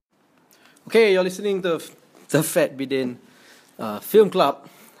Okay, you're listening to the Fat Bidin Film Club,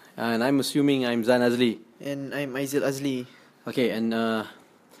 and I'm assuming I'm Zan Azli. And I'm Aizil Azli. Okay, and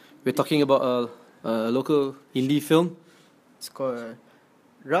we're talking about a local indie film, It's called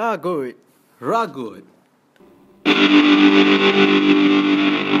Ragout. Ragout.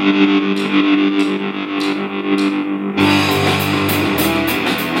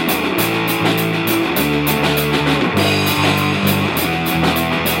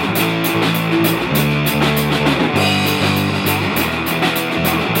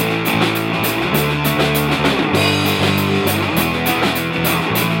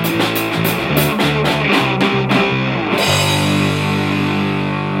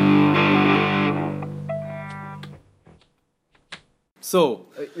 So,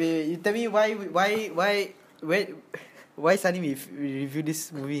 Wait, you tell me why suddenly we review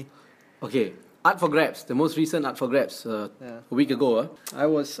this movie? okay, Art for Grabs, the most recent Art for Grabs, a week ago.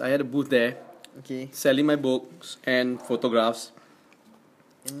 I had a booth there, Okay. selling my books and photographs.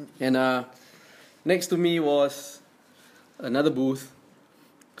 And next to me was another booth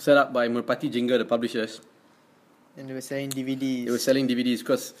set up by Merpati Jingga, the publishers. And they were selling DVDs. They were selling DVDs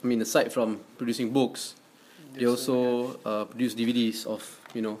because, aside from producing books, they also produce DVDs of,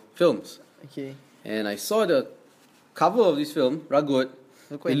 films. Okay. And I saw the cover of this film, Ragout.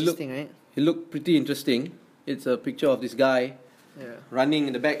 Look quite interesting, right? It looked pretty interesting. It's a picture of this guy running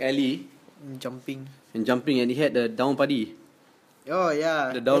in the back alley And jumping. and jumping, and he had the down paddy. Oh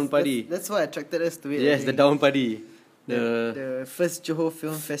yeah. The Daun Padi. That's what attracted us to it. Yes, the down paddy. The first Johor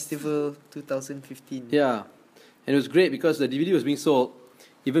Film Festival 2015. Yeah. And it was great because the DVD was being sold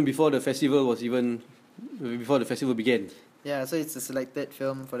even before the festival began. Yeah, so it's a selected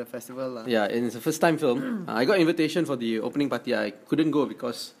film for the festival. Yeah, and it's a first time film. I got invitation for the opening party. I couldn't go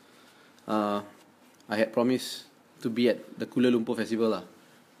because I had promised to be at the Kuala Lumpur festival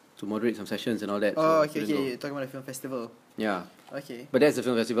to moderate some sessions and all that. Oh, so okay. You're talking about the film festival. Yeah. Okay. But that's the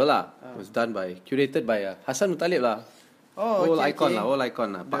film festival It was curated by Hassan Muttalib Oh, Old okay, icon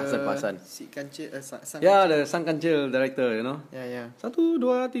okay. Pak Hassan. Si Kancil, Sang Yeah, the Sang Kancil director, Yeah. 1, 2,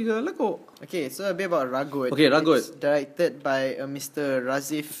 3, lekuk. Okay, so a bit about Ragout. Okay, Ragout. It's directed by Mr.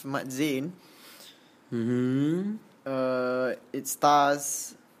 Razif Mat Zain. It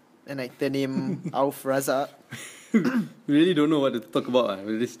stars an actor named Auf Razak. We really don't know what to talk about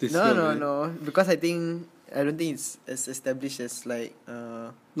with this film. No. Because I don't think it's as established as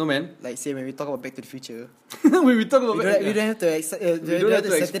No, man. like say when we talk about Back to the Future. When we talk about We don't have to set it up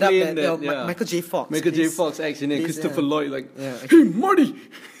explain that, that, Michael J. Fox. Michael J. Fox acts in it. Please, Christopher Lloyd okay. hey, Marty!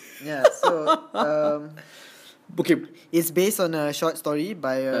 Yeah, so Okay. it's based on a short story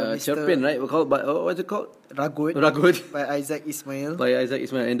by Mr. Cerpen, right? What's it called? Ragout by Isaac Ismail. By Isaac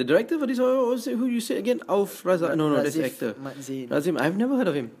Ismail. And the director for this, who you said again? Auf Razak. No, that's the actor. Mat Zain. Razim, I've never heard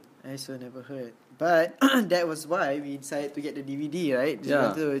of him. I also never heard. But that was why we decided to get the DVD, right? Just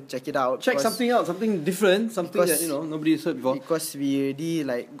wanted to check it out. Check something out, something different, something that nobody has heard before. Because we already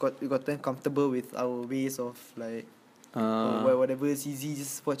gotten comfortable with our ways of whatever is easy,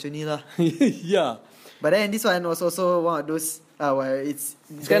 just watch only lah. Yeah. But then this one was also one of those it's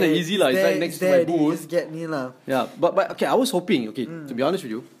kind of easy lah. It's right next to my booth. Just get me lah. Yeah, but okay, I was hoping. Okay, to be honest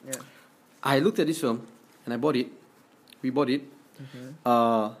with you, I looked at this film and I bought it. We bought it.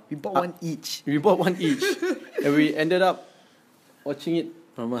 We bought one each. We bought one each, and we ended up watching it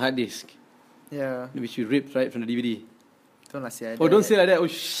from a hard disk. Yeah. Which we ripped right from the DVD. Don't say that. Oh, don't say like that. Oh,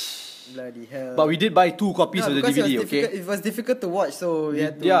 bloody hell. But we did buy 2 copies of the DVD. It was difficult to watch, so we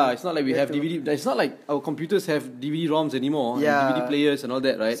had to. Yeah, it's not like we have DVD. It's not like our computers have DVD ROMs anymore. Yeah. And DVD players and all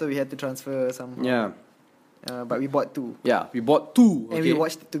that, right? So we had to transfer somehow. Yeah. But we bought 2. Yeah, we bought 2. And we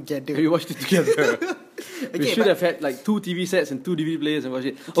watched it together. We watched it together. We should have had 2 TV sets and 2 DVD players and watch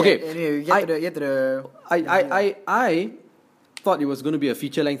it. Okay. Anyway, we get to the. I thought it was going to be a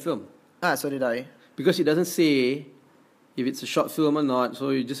feature length film. So did I. Because it doesn't say if it's a short film or not,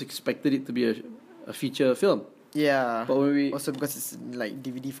 so you just expected it to be a feature film. Yeah. But when we also because it's like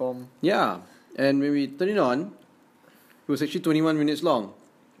DVD form. Yeah, and when we turned it on, it was actually 21 minutes long.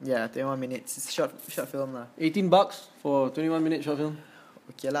 Yeah, 21 minutes. It's a short film lah. $18 for 21-minute short film.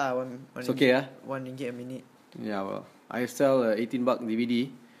 Okay lah, it's okay, RM1 a minute. Yeah, well, I sell a $18 DVD,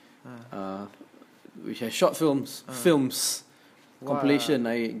 which has short films, compilation.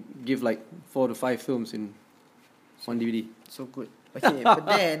 I give 4 to 5 films in one DVD. So good. Okay, but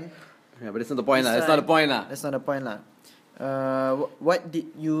then. Yeah, but that's not the point lah. That's not the point lah. That's not the point lah. What did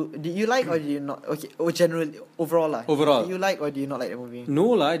you like or did you not? Okay, overall lah. Overall. Did you like or did you not like the movie?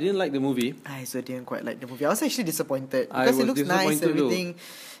 No lah, I didn't like the movie. I also didn't quite like the movie. I was actually disappointed I because was it looks nice. Everything,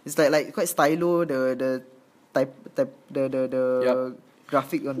 it's like quite stylo. The type the Yup.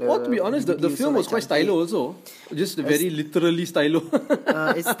 graphic on the. Well, to be honest, the DVD film was quite stylo also. Just very literally stylo.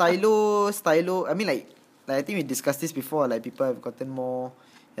 It's stylo. I mean, like I think we discussed this before. Like people have gotten more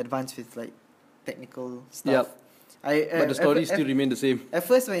advanced with like technical stuff. Yep. But the story still remained the same. At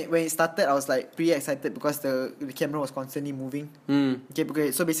first, when it started, I was like pretty excited because the camera was constantly moving. Okay,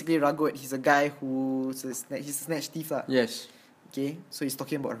 so basically, Ragot, he's a guy he's a snatch thief lah. Yes. Okay, so he's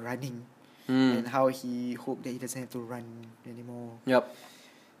talking about running and how he hoped that he doesn't have to run anymore. Yep.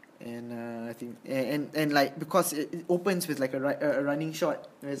 And I think and like because it opens with like a running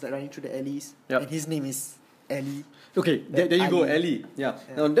shot where it's like running through the alleys. Yep. And his name is Ellie. Okay, there you go, Ellie. Yeah.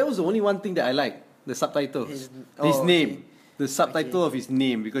 Now that was the only one thing that I liked. The subtitle. His name. Okay. The subtitle of his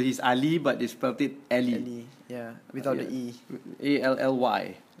name, because he's Ali but they spelled it Ellie. Ellie, yeah. Without the E.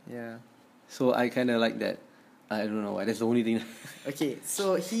 Ally. Yeah. So I kinda like that. I don't know why. That's the only thing. Okay,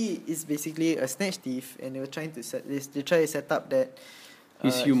 so he is basically a snatch thief, and they were trying to they try to set up that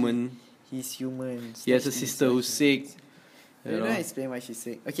he's human. He's human. He has a sister who's sick. You know, explain why she's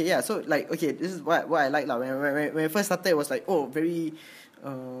sick. Okay, yeah. So like, okay, this is what I like lah. When I first started, it was like, oh, very,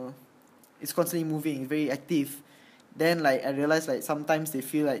 it's constantly moving, very active. Then like I realized like sometimes they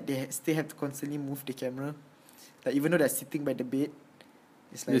feel like they still have to constantly move the camera, like even though they're sitting by the bed,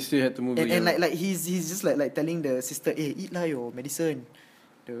 it's like they still have to move. And like he's just like telling the sister, hey, eat lah your medicine.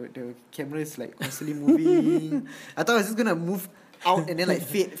 The camera is like constantly moving. I thought I was just gonna move out and then like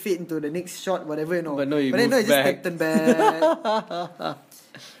fade into the next shot, whatever, you know. But no, it just turn back.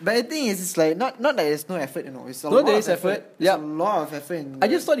 But the thing is, it's like not that there's no effort, you know. It's a lot there of is effort. Yeah, a lot of effort. I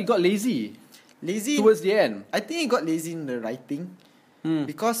just thought he got lazy towards the end. I think he got lazy in the writing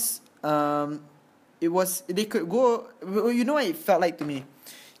because they could go. You know what it felt like to me?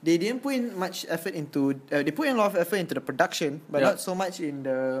 They didn't put in much effort into. They put in a lot of effort into the production, but not so much in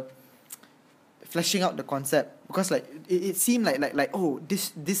the fleshing out the concept. Because like it seemed like oh,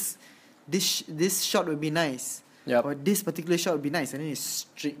 this shot would be nice. Yep. Or this particular shot would be nice, and then you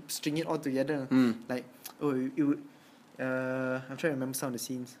string it all together. Like, oh, it would. I'm trying to remember some of the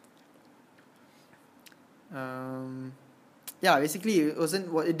scenes. Yeah, basically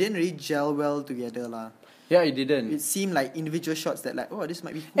it didn't really gel well together lah. Yeah, it didn't. It seemed like individual shots that like, oh, this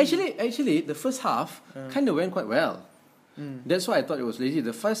might be cool. Actually, the first half kind of went quite well. That's why I thought it was lazy.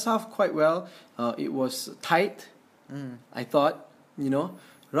 The first half quite well. It was tight. I thought,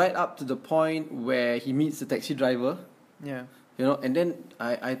 right up to the point where he meets the taxi driver. Yeah. And then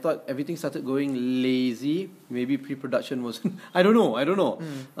I thought everything started going lazy. Maybe pre-production wasn't. I don't know.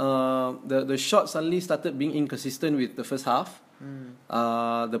 The shot suddenly started being inconsistent with the first half.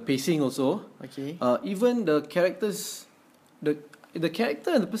 The pacing also. Okay. Even the characters, the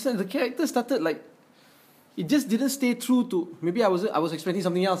character and the character started like, it just didn't stay true to. Maybe I was expecting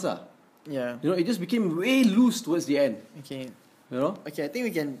something else. Yeah. It just became way loose towards the end. Okay. Okay, I think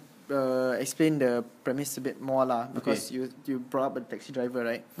we can explain the premise a bit more lah, because you brought up a taxi driver,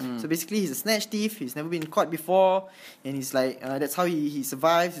 right? So basically he's a snatch thief. He's never been caught before, and he's like that's how he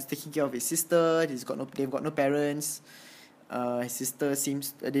survives. He's taking care of his sister. They've got no parents. His sister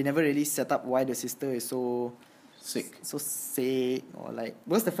they never really set up why the sister is so sick, or like,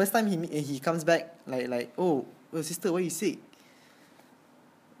 because the first time he comes back like oh sister, why are you sick?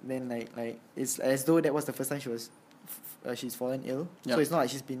 Then like it's as though that was the first time she's fallen ill. So it's not like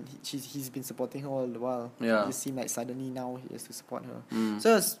he's been supporting her all the while. Yeah. It just seemed like suddenly now he has to support her.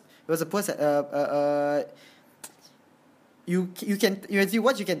 So it was a poor you as you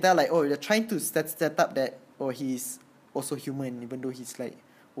watch, you can tell like, oh, they're trying to set up that he's also human, even though he's like,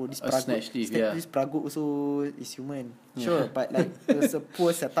 oh, this Pragut also is human. Sure, but like it was a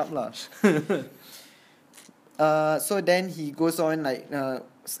poor setup lah. So then he goes on like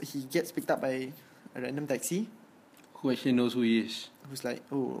he gets picked up by a random taxi. Who actually knows who he is? Who's like,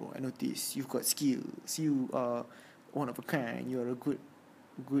 oh, I notice you've got skills. You are one of a kind. You are a good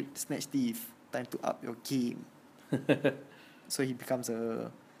snatch thief. Time to up your game. So he becomes a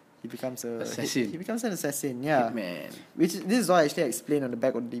assassin. He becomes an assassin. Yeah. Man. This is all I actually explained on the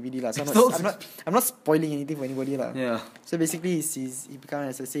back of the DVD lah. So I'm not spoiling anything for anybody lah. Yeah. So basically, he becomes an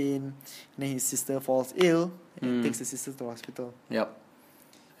assassin. And then his sister falls ill and takes the sister to the hospital. Yep.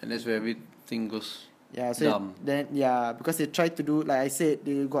 And that's where everything goes. Yeah, so because they tried to do, like I said,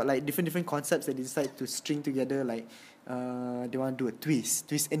 they got like different concepts that they decide to string together. Like, they want to do a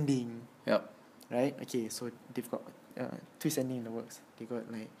twist ending. Yep. Right. Okay, so they've got twist ending in the works. They got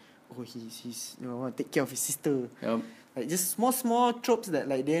like, oh, he's want to take care of his sister. Yep. Like just small tropes that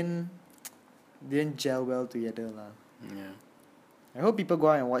like didn't gel well together lah. Yeah. I hope people go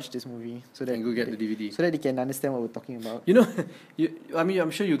out and watch this movie so that and go get the DVD, so that they can understand what we're talking about. I mean,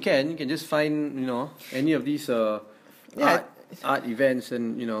 I'm sure you can. You can just find, any of these. art events,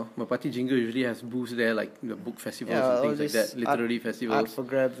 and Merpati Jingle usually has booths there, like the book festivals and all things like this that, literary art festivals. for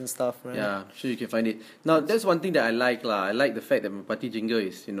grabs and stuff, right? Yeah, sure you can find it. Now that's one thing that I like lah. I like the fact that Merpati Jingle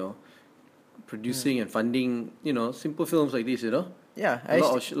is producing and funding simple films like this. Yeah, A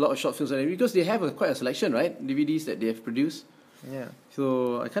lot of short films, and because they have quite a selection, right? DVDs that they have produced. yeah,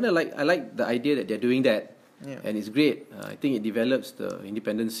 So I like the idea that they're doing that, and it's great. I think it develops the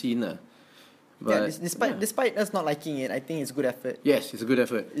independent scene. But despite us not liking it, I think it's good effort. yes, it's a good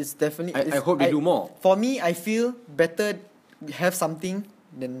effort. It's definitely. I hope they do more. For me, I feel better have something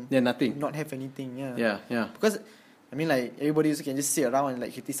than Nothing. not have anything. Yeah. Yeah. Because I mean, like everybody can just sit around and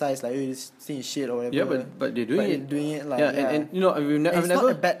like criticize, like you're just saying shit or whatever. Yeah, but they're doing it. Doing it like and I've it's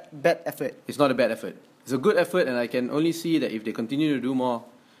never. not a bad effort. It's not a bad effort. It's a good effort, and I can only see that if they continue to do more,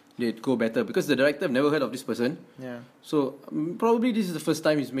 they'd go better. Because the director, I've never heard of this person. Yeah. So probably this is the first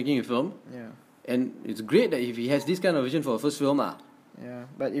time he's making a film. Yeah. And it's great that if he has this kind of vision for a first film, Yeah,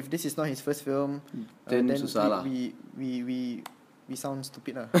 but if this is not his first film, then then we sound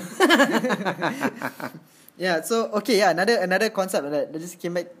stupid lah. Yeah. So okay. Yeah. Another concept that just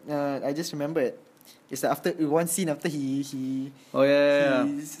came back. I just remembered. It's after one scene after he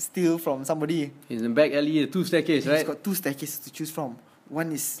steal from somebody. He's in the back alley, the two staircase, right? He's got two staircases to choose from.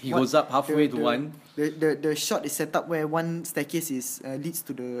 One is he goes up halfway to one. The shot is set up where one staircase leads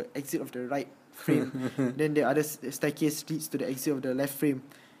to the exit of the right frame. Then the other staircase leads to the exit of the left frame.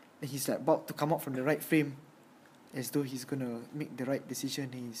 And he's like about to come out from the right frame, as though he's gonna make the right decision.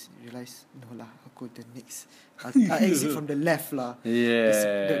 He's realised, no lah, I'll go the next. I'll exit from the left lah.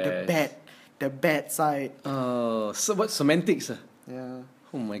 Yeah. The bad side. Oh, so what semantics? Yeah.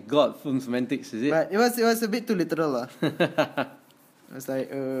 Oh my God, film semantics, is it? But it was a bit too literal lah. It was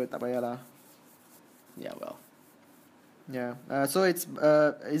like tak payah lah. Yeah, well. Yeah. So it's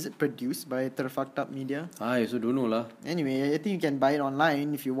is it produced by Terfucked Up Media? I also don't know lah. Anyway, I think you can buy it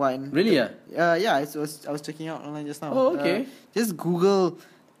online if you want. Really? Yeah. I was checking out online just now. Oh, okay. Just Google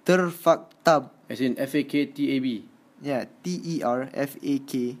Terfucked Up. As in FAKTAB. Yeah,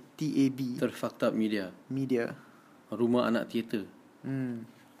 TERFAKTAB. Terfucked Up Media. Rumah Anak Teater.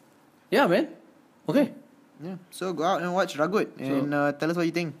 Yeah, man. Okay. Yeah. So go out and watch Ragut and tell us what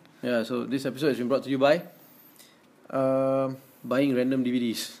you think. Yeah. So this episode has been brought to you by buying random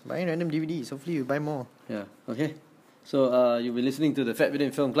DVDs. Hopefully you buy more. Yeah. Okay. So you've been listening to the Fat Villain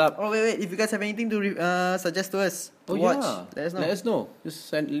Film Club. Oh wait. If you guys have anything to suggest to us to watch, let us know.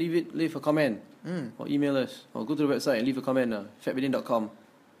 Just leave a comment or email us or go to the website and leave a comment. fatvillain.com.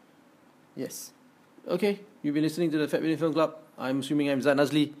 Yes. Okay. You've been listening to the Fat Villain Film Club. I'm assuming I'm Zad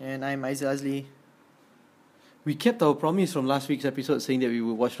Nazli. And I'm Aizil Azli. We kept our promise from last week's episode saying that we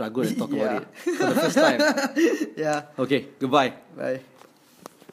would watch Ragut and talk about it for the first time. Yeah. Okay. Goodbye. Bye.